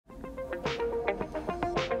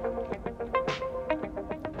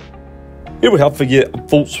Here we have for you a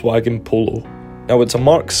Volkswagen Polo. Now it's a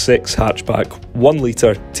Mark 6 hatchback, 1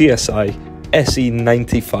 litre TSI SE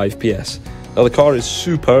 95 PS. Now the car is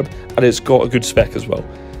superb and it's got a good spec as well,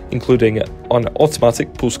 including an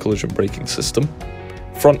automatic post-collision braking system,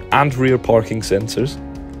 front and rear parking sensors,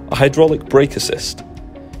 a hydraulic brake assist,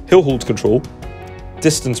 hill hold control,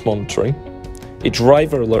 distance monitoring, a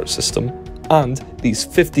driver alert system, and these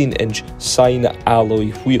 15-inch Seyne alloy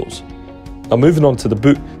wheels. Now moving on to the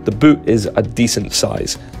boot is a decent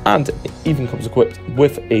size and it even comes equipped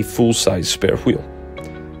with a full-size spare wheel.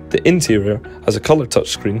 The interior has a colour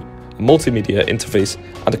touchscreen, a multimedia interface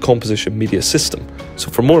and a composition media system.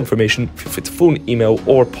 So for more information, feel free to phone, email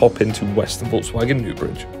or pop into Western Volkswagen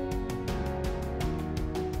Newbridge.